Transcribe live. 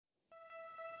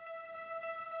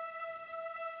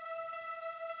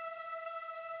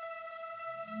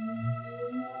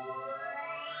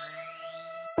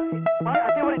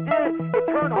I see what it did. It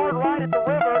turned hard right at the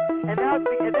river, and now and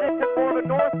then it took more of a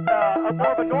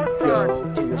north turn.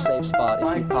 Go to your safe spot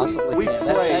if you possibly can.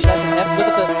 That's an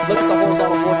F. Look at the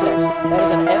horizontal vortex. That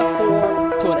is an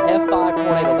F4 to an F5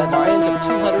 tornado. That's winds of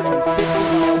 250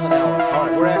 miles an hour. All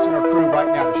right, we're asking our crew right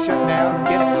now to shut down,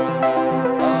 get it.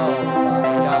 Oh my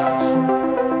gosh.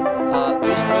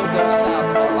 This road goes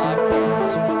south. Our live camera.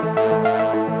 This road.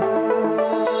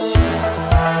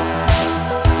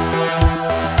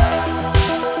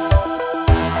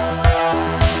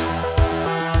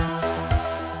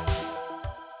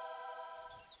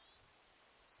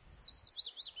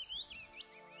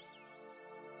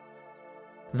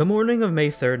 The morning of May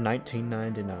 3rd,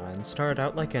 1999 started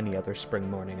out like any other spring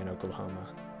morning in Oklahoma.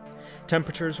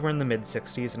 Temperatures were in the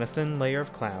mid-60s and a thin layer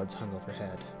of clouds hung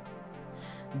overhead.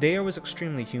 The air was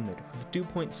extremely humid, with dew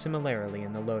points similarly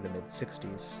in the low to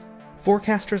mid-60s.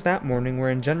 Forecasters that morning were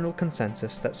in general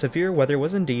consensus that severe weather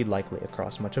was indeed likely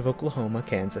across much of Oklahoma,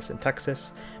 Kansas, and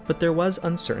Texas, but there was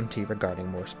uncertainty regarding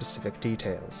more specific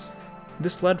details.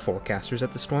 This led forecasters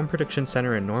at the Storm Prediction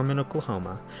Center in Norman,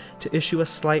 Oklahoma, to issue a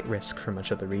slight risk for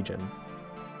much of the region.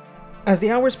 As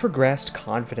the hours progressed,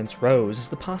 confidence rose as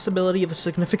the possibility of a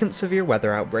significant severe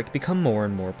weather outbreak became more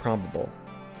and more probable.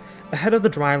 Ahead of the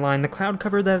dry line, the cloud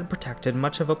cover that had protected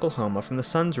much of Oklahoma from the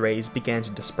sun's rays began to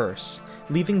disperse,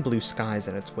 leaving blue skies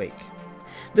in its wake.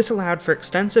 This allowed for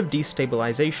extensive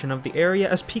destabilization of the area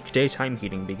as peak daytime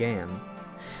heating began.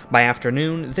 By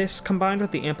afternoon, this, combined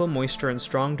with the ample moisture and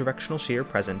strong directional shear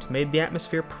present, made the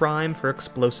atmosphere prime for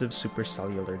explosive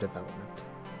supercellular development.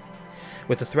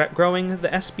 With the threat growing, the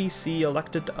SBC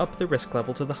elected to up the risk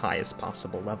level to the highest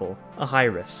possible level, a high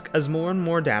risk, as more and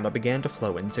more data began to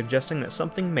flow in suggesting that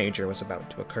something major was about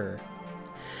to occur.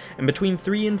 And between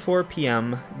 3 and 4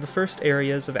 p.m., the first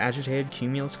areas of agitated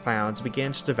cumulus clouds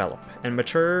began to develop and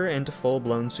mature into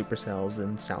full-blown supercells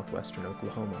in southwestern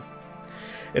Oklahoma.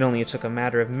 It only took a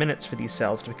matter of minutes for these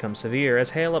cells to become severe, as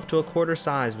hail up to a quarter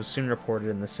size was soon reported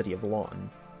in the city of Lawton.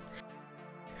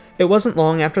 It wasn't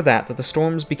long after that the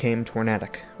storms became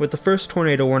tornadic, with the first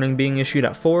tornado warning being issued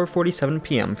at 4:47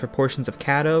 p.m. for portions of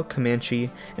Caddo,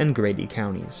 Comanche, and Grady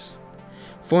counties.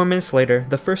 4 minutes later,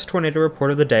 the first tornado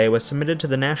report of the day was submitted to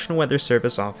the National Weather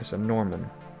Service office in Norman.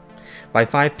 By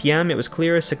 5 p.m., it was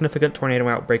clear a significant tornado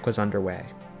outbreak was underway.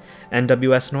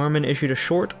 NWS Norman issued a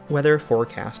short weather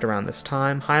forecast around this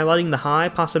time, highlighting the high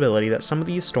possibility that some of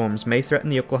these storms may threaten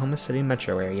the Oklahoma City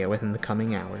metro area within the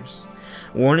coming hours,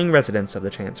 warning residents of the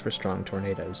chance for strong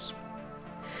tornadoes.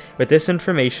 With this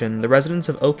information, the residents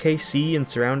of OKC and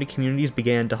surrounding communities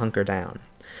began to hunker down,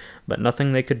 but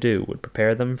nothing they could do would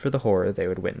prepare them for the horror they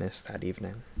would witness that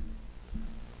evening.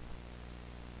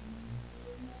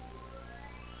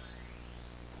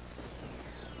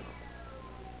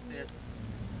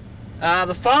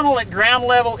 The funnel at ground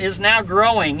level is now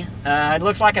growing. It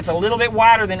looks like it's a little bit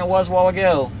wider than it was a while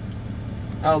ago.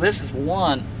 Oh, this is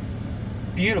one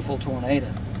beautiful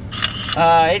tornado.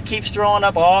 It keeps throwing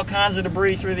up all kinds of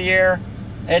debris through the air.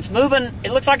 It's moving,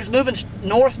 it looks like it's moving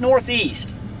north-northeast.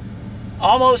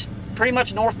 Almost pretty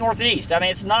much north-northeast. I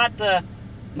mean, it's not,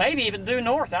 maybe even due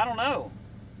north, I don't know.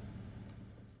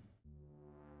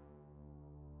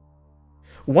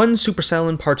 One supercell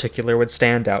in particular would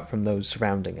stand out from those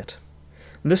surrounding it.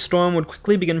 This storm would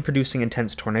quickly begin producing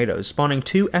intense tornadoes, spawning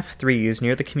 2 F3s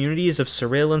near the communities of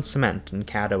Cyril and Cement in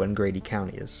Caddo and Grady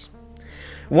counties.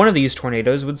 One of these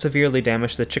tornadoes would severely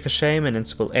damage the Chickasha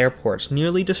Municipal Airport,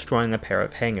 nearly destroying a pair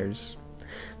of hangars.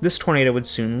 This tornado would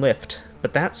soon lift,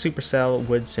 but that supercell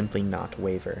would simply not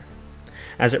waver.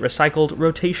 As it recycled,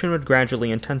 rotation would gradually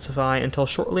intensify until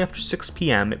shortly after 6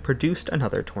 p.m. it produced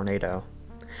another tornado.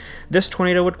 This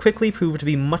tornado would quickly prove to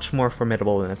be much more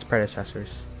formidable than its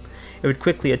predecessors. It would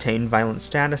quickly attain violent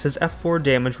status as F4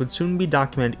 damage would soon be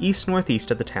documented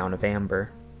east-northeast of the town of Amber.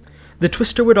 The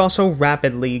twister would also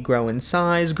rapidly grow in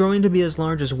size, growing to be as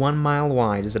large as 1 mile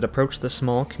wide as it approached the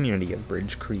small community of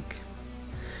Bridge Creek.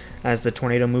 As the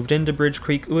tornado moved into Bridge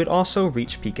Creek, it would also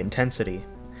reach peak intensity.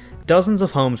 Dozens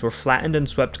of homes were flattened and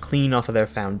swept clean off of their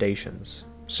foundations.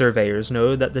 Surveyors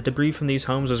noted that the debris from these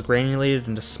homes was granulated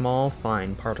into small,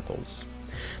 fine particles.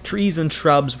 Trees and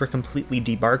shrubs were completely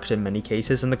debarked in many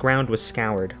cases, and the ground was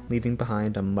scoured, leaving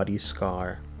behind a muddy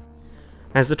scar.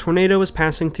 As the tornado was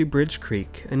passing through Bridge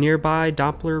Creek, a nearby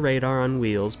Doppler radar on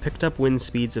wheels picked up wind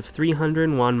speeds of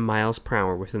 301 miles per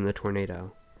hour within the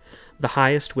tornado, the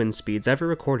highest wind speeds ever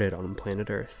recorded on planet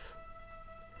Earth.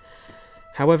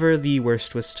 However, the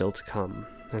worst was still to come.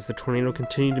 As the tornado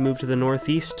continued to move to the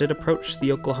northeast, it approached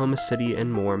the Oklahoma City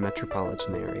and more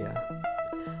metropolitan area.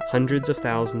 Hundreds of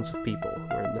thousands of people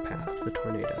were in the path of the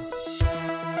tornado.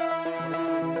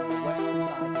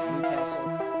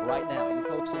 right now. You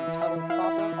folks in Tuttle proper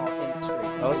are in the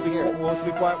street. Let's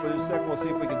be quiet for just a second. We'll see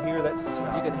if we can hear that.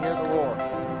 You can hear the roar.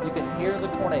 You can hear the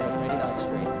tornado from 89th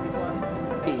Street.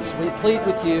 Please, we plead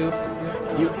with you.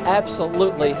 You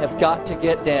absolutely have got to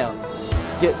get down.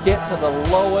 Get to the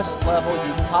lowest level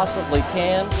you possibly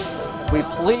can. We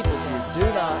plead with you. Do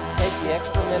not take the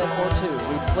extra minute or two.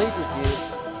 We plead with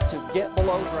you to get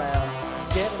below ground,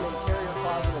 get an interior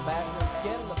closet or bathroom,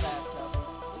 get in the bathtub.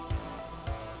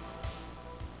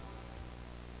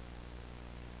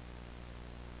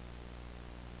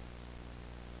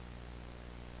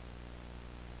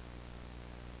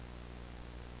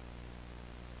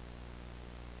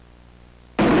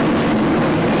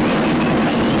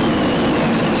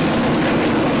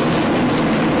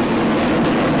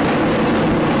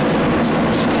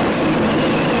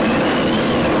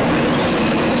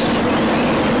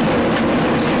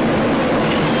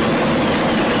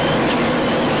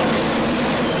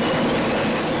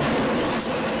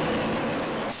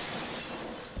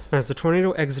 As the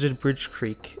tornado exited Bridge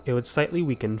Creek, it would slightly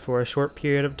weaken for a short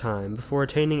period of time before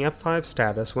attaining F5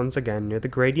 status once again near the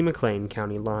Grady-McLean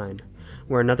County line,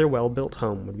 where another well-built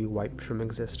home would be wiped from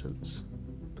existence.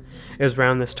 It was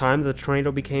around this time that the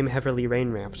tornado became heavily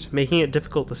rain-wrapped, making it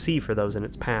difficult to see for those in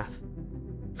its path.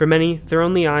 For many, their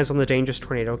only eyes on the dangerous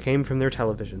tornado came from their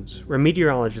televisions, where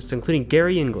meteorologists including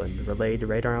Gary England relayed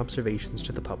radar observations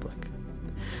to the public.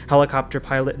 Helicopter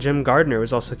pilot Jim Gardner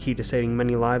was also key to saving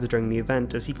many lives during the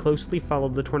event, as he closely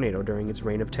followed the tornado during its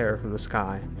reign of terror from the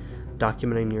sky,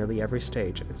 documenting nearly every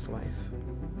stage of its life.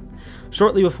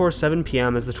 Shortly before 7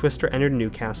 p.m. as the twister entered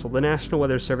Newcastle, the National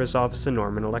Weather Service office in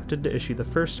Norman elected to issue the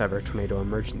first ever tornado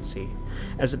emergency,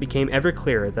 as it became ever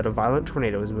clearer that a violent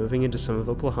tornado was moving into some of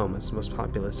Oklahoma's most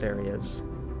populous areas.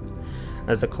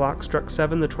 As the clock struck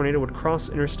 7, the tornado would cross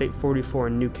Interstate 44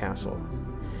 in Newcastle.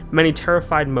 Many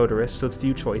terrified motorists with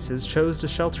few choices chose to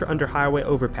shelter under highway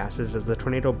overpasses as the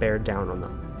tornado bared down on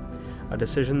them, a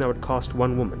decision that would cost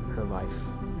one woman her life.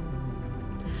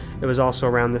 It was also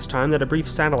around this time that a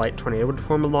brief satellite tornado would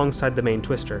form alongside the main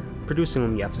twister, producing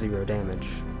only F0 damage.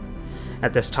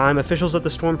 At this time, officials at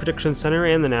the Storm Prediction Center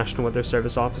and the National Weather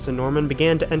Service office in Norman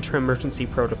began to enter emergency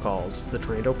protocols as the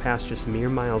tornado passed just mere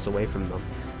miles away from them,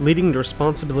 leading to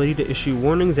responsibility to issue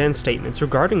warnings and statements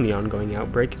regarding the ongoing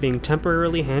outbreak being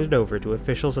temporarily handed over to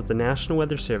officials at the National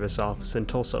Weather Service office in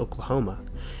Tulsa, Oklahoma,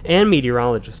 and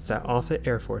meteorologists at Offutt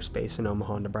Air Force Base in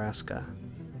Omaha, Nebraska.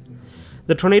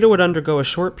 The tornado would undergo a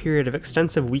short period of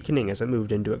extensive weakening as it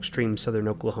moved into extreme southern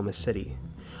Oklahoma City.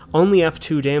 Only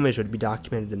F2 damage would be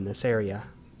documented in this area,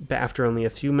 but after only a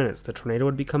few minutes the tornado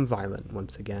would become violent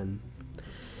once again.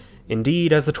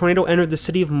 Indeed, as the tornado entered the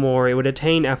city of Moore, it would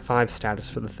attain F5 status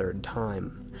for the third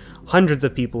time. Hundreds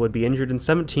of people would be injured and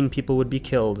 17 people would be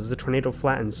killed as the tornado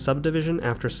flattened subdivision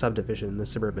after subdivision in the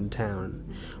suburban town,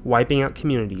 wiping out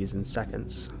communities in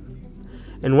seconds.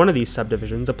 In one of these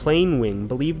subdivisions, a plane wing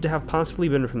believed to have possibly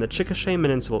been from the Chickasha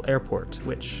Municipal Airport,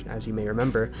 which, as you may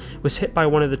remember, was hit by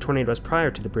one of the tornadoes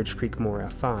prior to the Bridge Creek Moore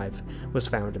F5, was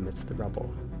found amidst the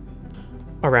rubble.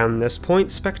 Around this point,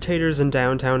 spectators in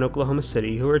downtown Oklahoma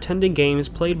City who were attending games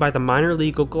played by the minor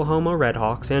league Oklahoma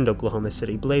Redhawks and Oklahoma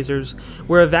City Blazers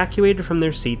were evacuated from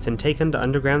their seats and taken to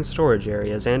underground storage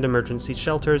areas and emergency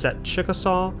shelters at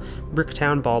Chickasaw,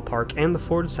 Bricktown Ballpark, and the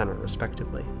Ford Center,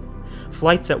 respectively.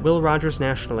 Flights at Will Rogers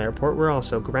National Airport were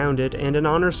also grounded, and an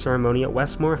honors ceremony at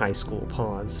Westmore High School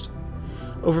paused.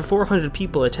 Over 400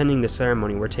 people attending the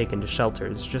ceremony were taken to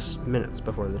shelters just minutes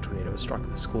before the tornado struck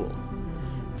the school.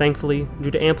 Thankfully,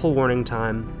 due to ample warning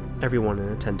time, everyone in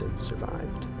attendance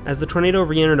survived. As the tornado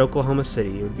re-entered Oklahoma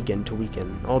City, it would begin to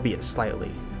weaken, albeit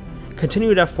slightly.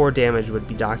 Continued F4 damage would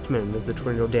be documented as the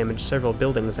tornado damaged several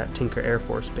buildings at Tinker Air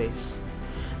Force Base.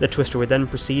 The twister would then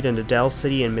proceed into Dell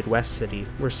City and Midwest City,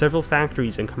 where several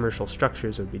factories and commercial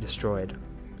structures would be destroyed.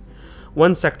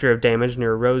 One sector of damage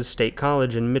near Rose State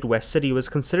College in Midwest City was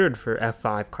considered for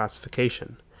F5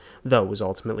 classification, though was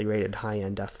ultimately rated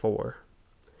high-end F4.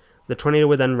 The tornado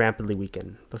would then rapidly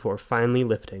weaken, before finally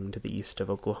lifting to the east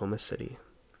of Oklahoma City.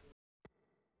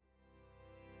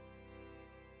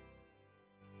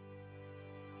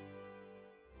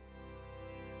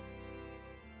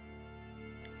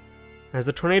 As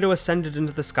the tornado ascended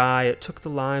into the sky, it took the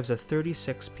lives of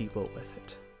 36 people with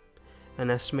it. An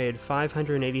estimated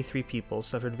 583 people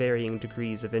suffered varying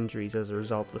degrees of injuries as a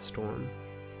result of the storm.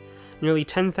 Nearly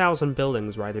 10,000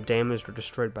 buildings were either damaged or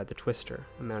destroyed by the twister,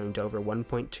 amounting to over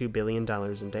 $1.2 billion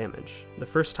in damage, the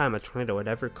first time a tornado had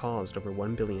ever caused over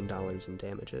 $1 billion in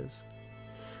damages.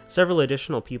 Several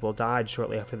additional people died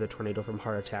shortly after the tornado from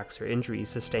heart attacks or injuries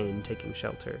sustained taking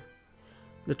shelter.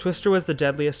 The Twister was the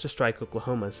deadliest to strike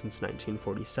Oklahoma since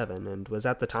 1947, and was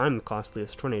at the time the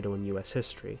costliest tornado in U.S.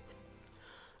 history.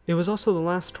 It was also the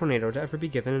last tornado to ever be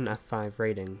given an F5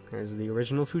 rating, as the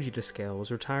original Fujita scale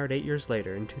was retired 8 years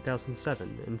later in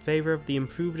 2007 in favor of the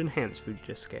improved Enhanced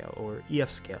Fujita scale, or EF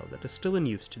scale, that is still in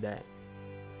use today.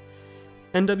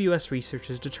 NWS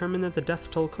researchers determined that the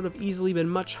death toll could have easily been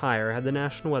much higher had the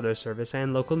National Weather Service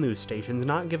and local news stations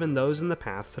not given those in the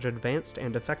path such advanced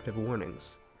and effective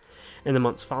warnings. In the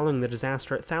months following the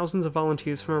disaster, thousands of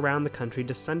volunteers from around the country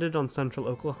descended on central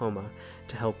Oklahoma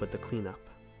to help with the cleanup.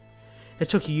 It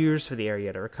took years for the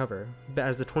area to recover, but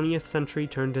as the 20th century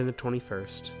turned into the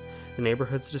 21st, the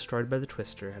neighborhoods destroyed by the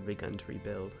Twister had begun to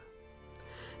rebuild.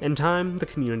 In time, the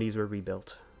communities were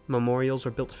rebuilt. Memorials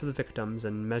were built for the victims,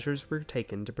 and measures were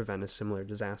taken to prevent a similar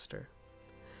disaster.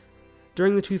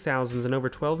 During the 2000s, an over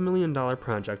 $12 million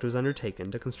project was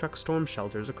undertaken to construct storm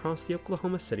shelters across the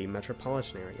Oklahoma City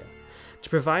metropolitan area, to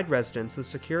provide residents with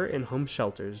secure in-home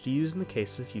shelters to use in the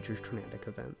case of future tornadic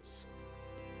events.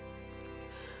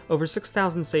 Over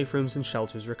 6,000 safe rooms and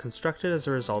shelters were constructed as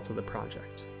a result of the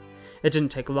project. It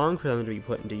didn't take long for them to be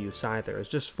put into use either, as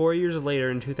just 4 years later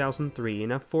in 2003,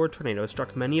 an F4 tornado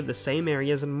struck many of the same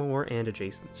areas in Moore and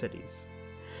adjacent cities.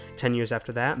 10 years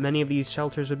after that, many of these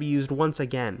shelters would be used once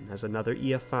again as another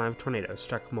EF5 tornado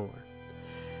struck Moore.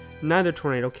 Neither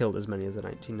tornado killed as many as the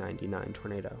 1999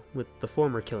 tornado, with the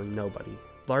former killing nobody,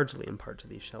 largely in part to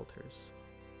these shelters.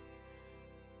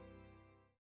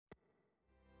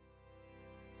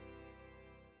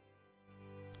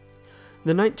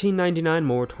 The 1999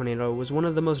 Moore tornado was one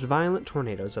of the most violent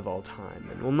tornadoes of all time,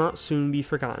 and will not soon be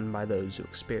forgotten by those who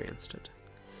experienced it.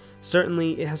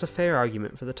 Certainly, it has a fair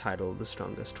argument for the title of the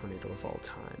strongest tornado of all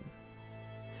time.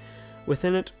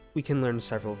 Within it, we can learn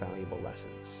several valuable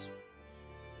lessons.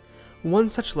 One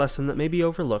such lesson that may be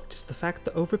overlooked is the fact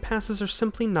that overpasses are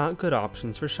simply not good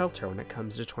options for shelter when it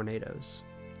comes to tornadoes.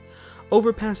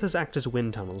 Overpasses act as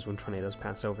wind tunnels when tornadoes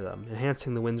pass over them,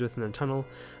 enhancing the winds within the tunnel,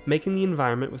 making the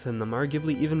environment within them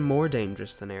arguably even more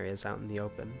dangerous than areas out in the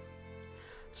open.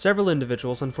 Several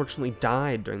individuals unfortunately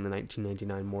died during the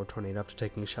 1999 Moore tornado after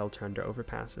taking shelter under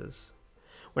overpasses.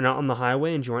 When out on the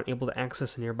highway and you aren't able to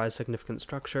access a nearby significant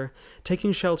structure,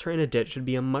 taking shelter in a ditch should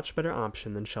be a much better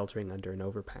option than sheltering under an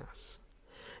overpass.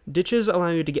 Ditches allow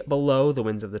you to get below the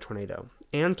winds of the tornado,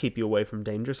 and keep you away from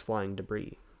dangerous flying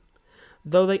debris.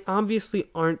 Though they obviously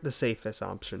aren't the safest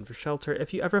option for shelter,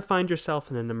 if you ever find yourself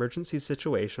in an emergency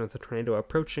situation with a tornado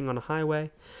approaching on a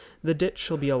highway, the ditch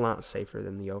will be a lot safer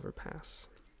than the overpass.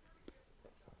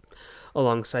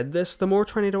 Alongside this, the Moore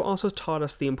tornado also taught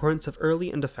us the importance of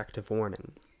early and effective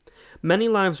warning. Many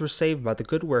lives were saved by the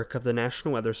good work of the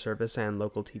National Weather Service and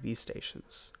local TV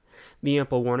stations. The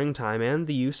ample warning time and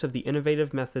the use of the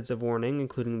innovative methods of warning,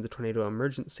 including the tornado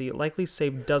emergency, likely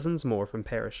saved dozens more from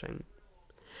perishing.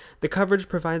 The coverage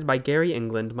provided by Gary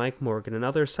England, Mike Morgan, and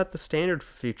others set the standard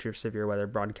for future severe weather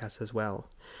broadcasts as well,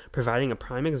 providing a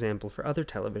prime example for other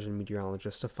television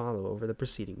meteorologists to follow over the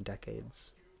preceding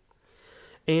decades.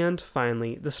 And,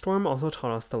 finally, the storm also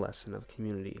taught us the lesson of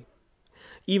community.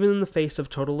 Even in the face of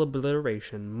total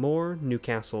obliteration, Moore,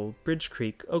 Newcastle, Bridge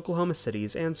Creek, Oklahoma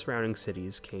cities, and surrounding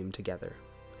cities came together.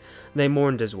 They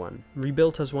mourned as one,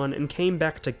 rebuilt as one, and came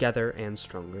back together and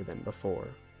stronger than before.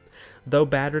 Though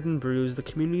battered and bruised, the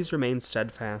communities remained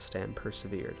steadfast and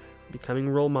persevered, becoming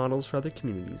role models for other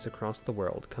communities across the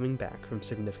world coming back from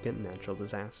significant natural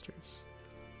disasters.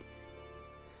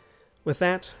 With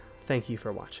that, thank you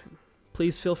for watching.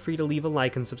 Please feel free to leave a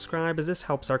like and subscribe, as this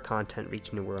helps our content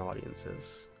reach newer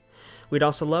audiences. We'd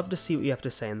also love to see what you have to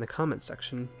say in the comments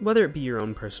section, whether it be your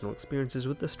own personal experiences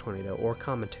with this tornado or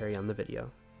commentary on the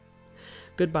video.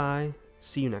 Goodbye,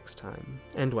 see you next time,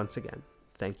 and once again,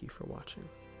 thank you for watching.